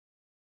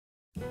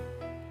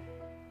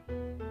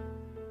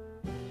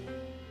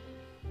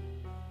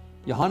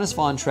Johannes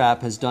von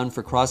Trapp has done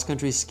for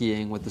cross-country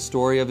skiing what the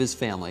story of his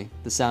family,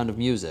 The Sound of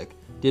Music,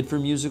 did for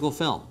musical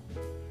film: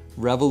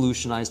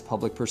 revolutionized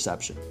public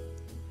perception.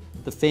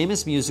 The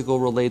famous musical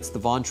relates the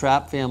von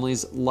Trapp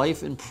family's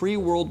life in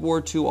pre-World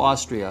War II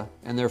Austria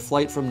and their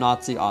flight from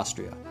Nazi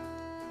Austria.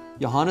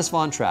 Johannes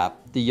von Trapp,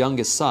 the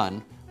youngest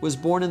son, was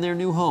born in their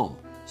new home,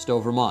 Stowe,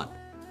 Vermont.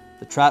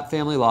 The Trapp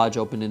family lodge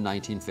opened in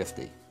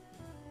 1950.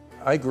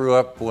 I grew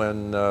up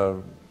when,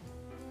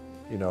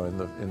 in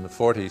the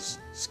 40s,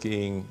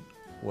 skiing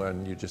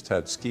when you just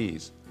had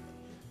skis.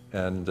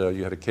 And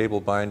you had a cable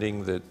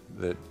binding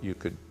that you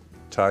could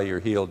tie your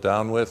heel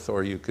down with,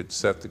 or you could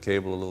set the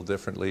cable a little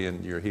differently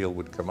and your heel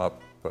would come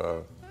up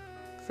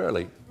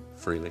fairly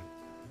freely.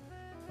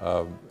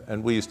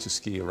 And we used to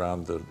ski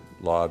around the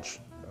lodge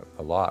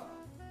a lot.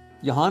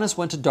 Johannes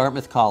went to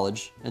Dartmouth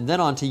College and then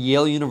on to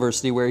Yale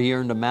University, where he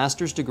earned a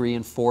master's degree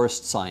in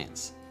forest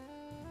science.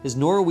 His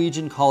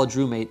Norwegian college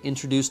roommate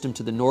introduced him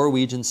to the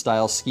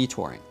Norwegian-style ski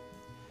touring.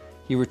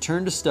 He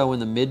returned to Stowe in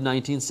the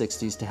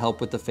mid-1960s to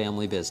help with the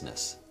family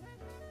business.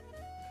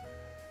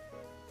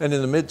 And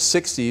in the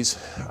mid-60s,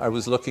 I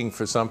was looking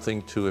for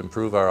something to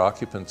improve our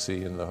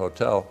occupancy in the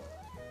hotel.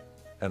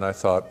 And I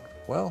thought,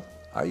 well,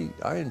 I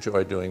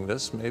enjoy doing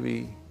this.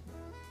 Maybe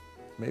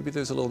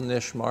there's a little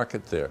niche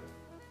market there.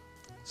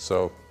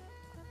 So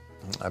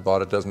I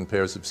bought a dozen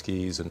pairs of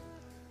skis and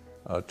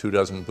 2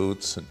 dozen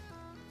boots and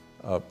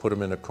put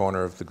them in a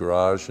corner of the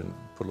garage and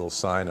put a little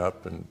sign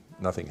up, and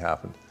nothing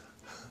happened.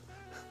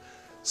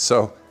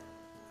 So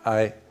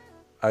I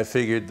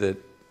figured that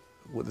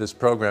this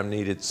program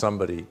needed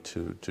somebody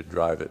to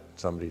drive it,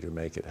 somebody to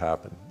make it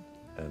happen,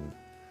 and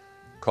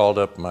called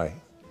up my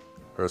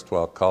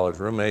erstwhile college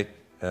roommate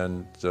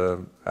and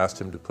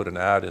asked him to put an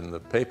ad in the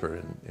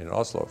paper in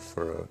Oslo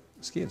for a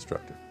ski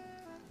instructor.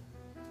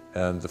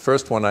 And the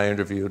first one I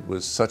interviewed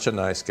was such a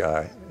nice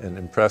guy and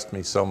impressed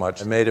me so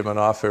much. I made him an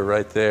offer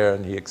right there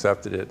and he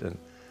accepted it. And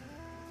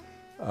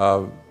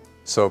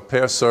so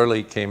Per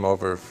Sørli came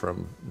over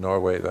from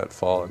Norway that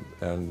fall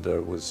and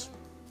was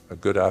a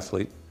good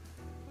athlete,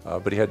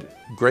 but he had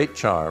great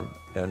charm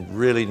and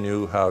really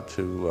knew how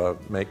to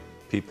make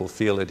people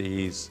feel at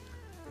ease,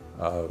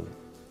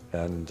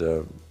 and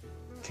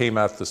came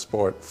at the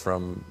sport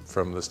from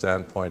the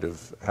standpoint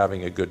of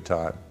having a good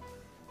time.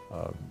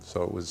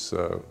 So it was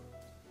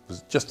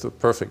just the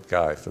perfect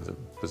guy for the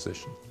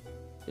position.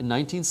 In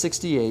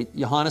 1968,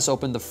 Johannes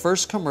opened the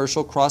first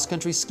commercial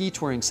cross-country ski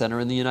touring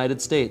center in the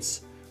United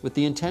States, with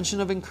the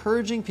intention of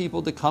encouraging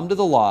people to come to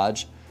the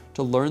lodge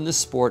to learn this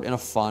sport in a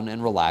fun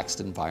and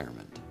relaxed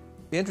environment.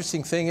 The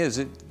interesting thing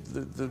is,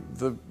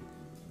 the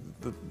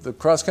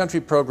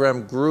cross-country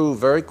program grew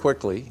very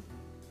quickly.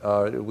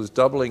 It was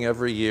doubling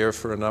every year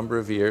for a number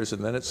of years,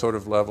 and then it sort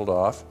of leveled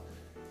off.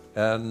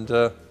 And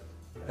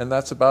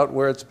that's about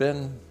where it's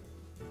been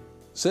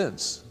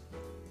since.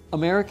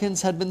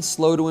 Americans had been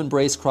slow to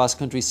embrace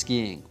cross-country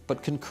skiing,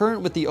 but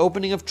concurrent with the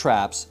opening of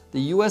Trapps,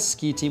 the U.S.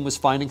 ski team was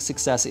finding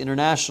success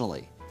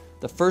internationally.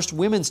 The first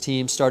women's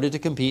team started to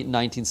compete in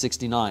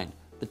 1969.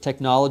 The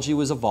technology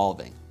was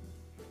evolving.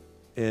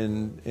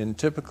 In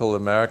typical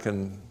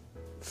American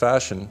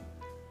fashion,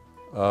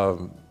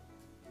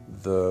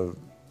 the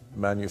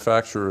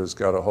manufacturers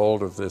got a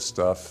hold of this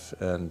stuff,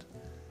 and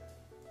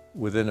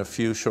within a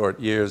few short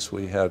years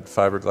we had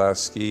fiberglass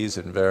skis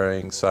in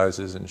varying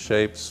sizes and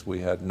shapes. We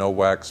had no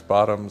wax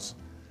bottoms,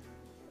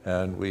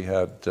 and we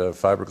had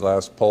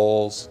fiberglass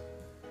poles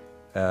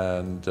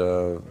and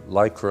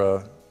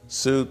Lycra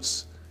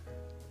suits.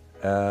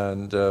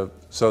 And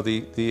so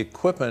the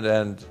equipment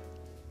end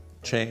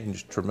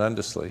changed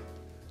tremendously.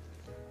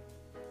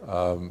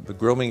 The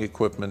grooming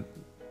equipment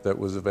that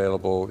was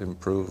available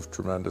improved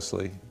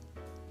tremendously,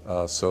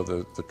 so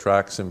the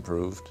tracks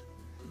improved.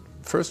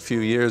 First few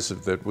years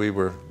that we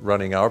were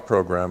running our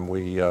program,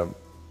 we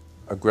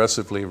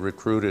aggressively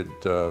recruited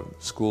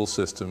school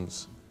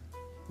systems.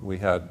 We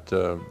had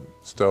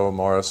Stowe,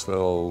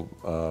 Morrisville,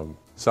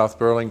 South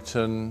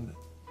Burlington,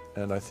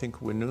 and I think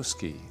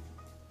Winooski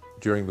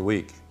during the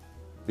week,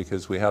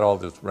 because we had all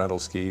the rental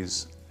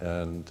skis,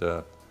 and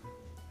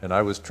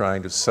I was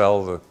trying to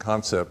sell the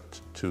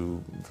concept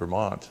to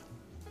Vermont.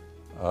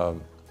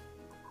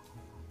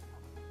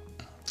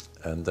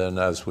 And then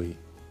as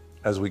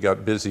we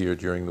got busier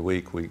during the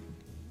week, we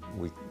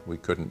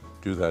couldn't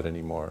do that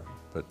anymore.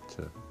 But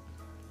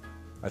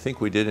I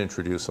think we did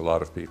introduce a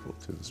lot of people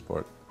to the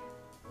sport.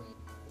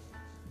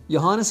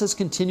 Johannes has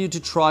continued to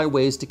try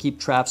ways to keep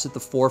Trapps at the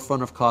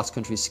forefront of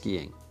cross-country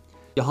skiing.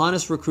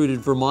 Johannes recruited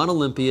Vermont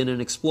Olympian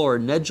and explorer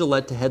Ned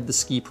Gillette to head the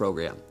ski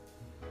program.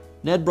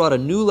 Ned brought a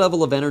new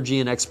level of energy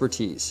and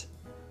expertise.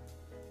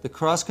 The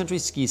Cross-Country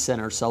Ski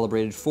Center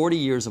celebrated 40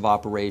 years of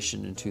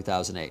operation in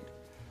 2008.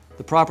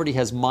 The property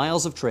has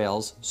miles of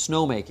trails,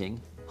 snowmaking,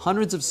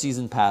 hundreds of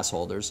season pass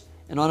holders,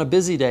 and on a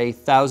busy day,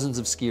 thousands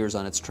of skiers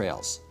on its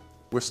trails.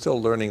 We're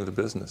still learning the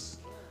business.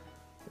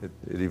 It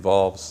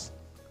evolves.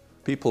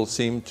 People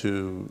seem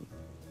to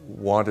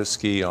want to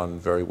ski on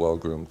very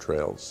well-groomed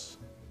trails,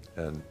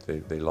 and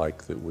they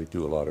like that we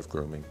do a lot of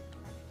grooming.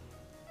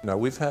 Now,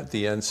 we've had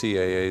the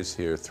NCAAs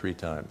here 3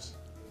 times,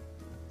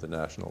 the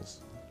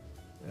nationals.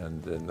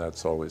 And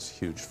that's always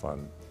huge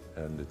fun.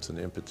 And it's an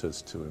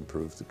impetus to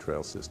improve the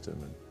trail system.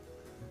 And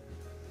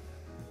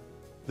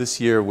this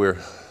year we're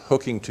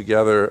hooking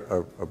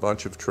together a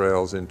bunch of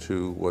trails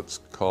into what's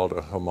called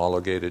a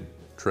homologated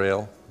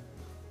trail,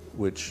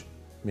 which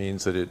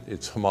means that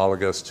it's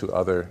homologous to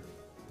other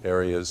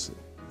areas,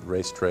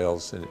 race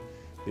trails, and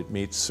it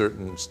meets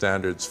certain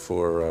standards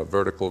for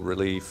vertical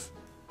relief,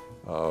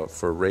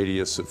 for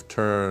radius of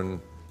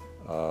turn,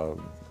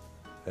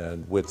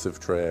 and width of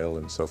trail,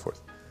 and so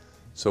forth.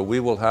 So we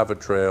will have a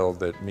trail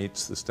that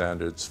meets the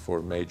standards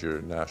for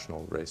major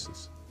national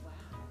races.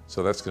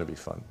 So that's going to be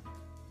fun.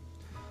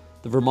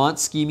 The Vermont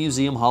Ski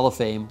Museum Hall of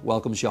Fame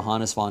welcomes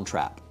Johannes von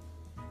Trapp.